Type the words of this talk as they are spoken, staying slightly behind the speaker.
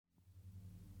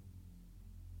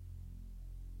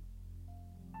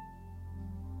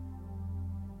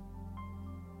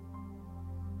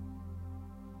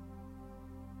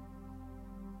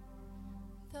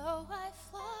Though I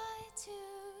fly to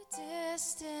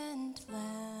distant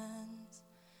lands,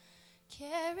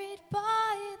 carried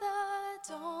by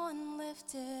the dawn,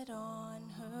 lifted on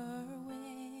her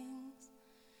wings.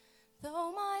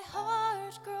 Though my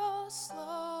heart grows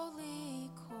slowly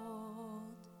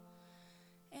cold,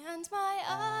 and my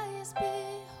eyes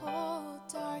behold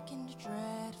dark and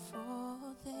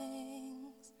dreadful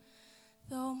things,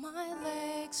 though my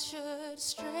legs should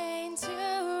strain to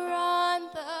run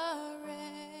the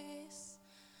race,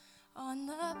 on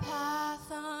the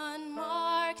path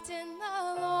unmarked in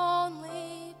the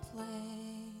lonely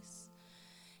place,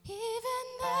 even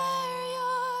there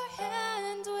your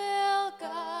hand will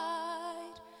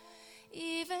guide,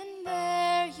 even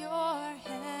there your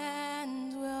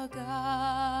hand will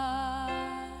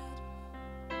guide.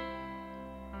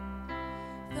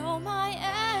 Though my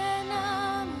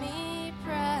enemy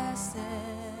press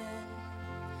in,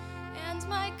 and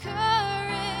my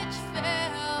courage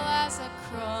fail as a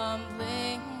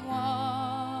crumbling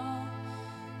wall,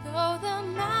 though the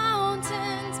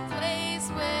mountains blaze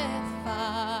with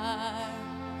fire,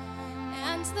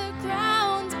 and the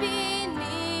ground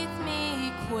beneath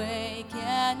me quake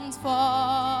and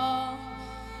fall,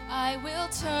 I will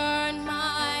turn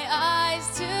my eyes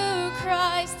to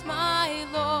Christ my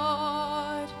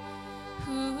Lord,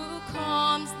 who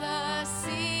calms the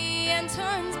sea and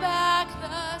turns back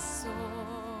the sword.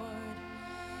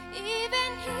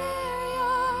 Even here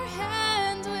your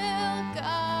hand will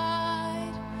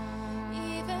guide,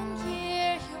 even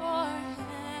here your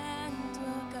hand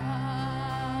will guide.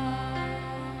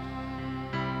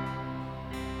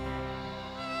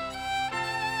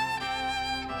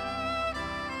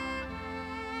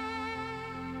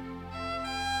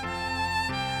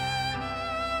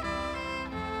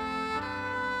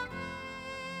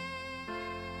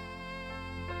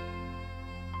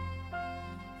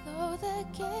 Though the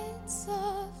gates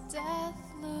of death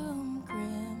loom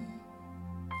grim,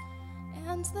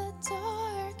 and the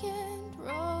darkened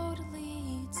road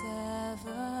leads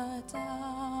ever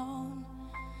down,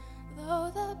 though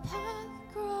the path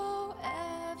grow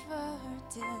ever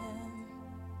dim,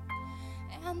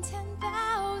 and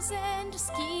 10,000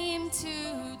 scheme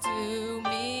to do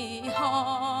me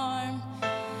harm,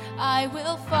 I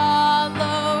will follow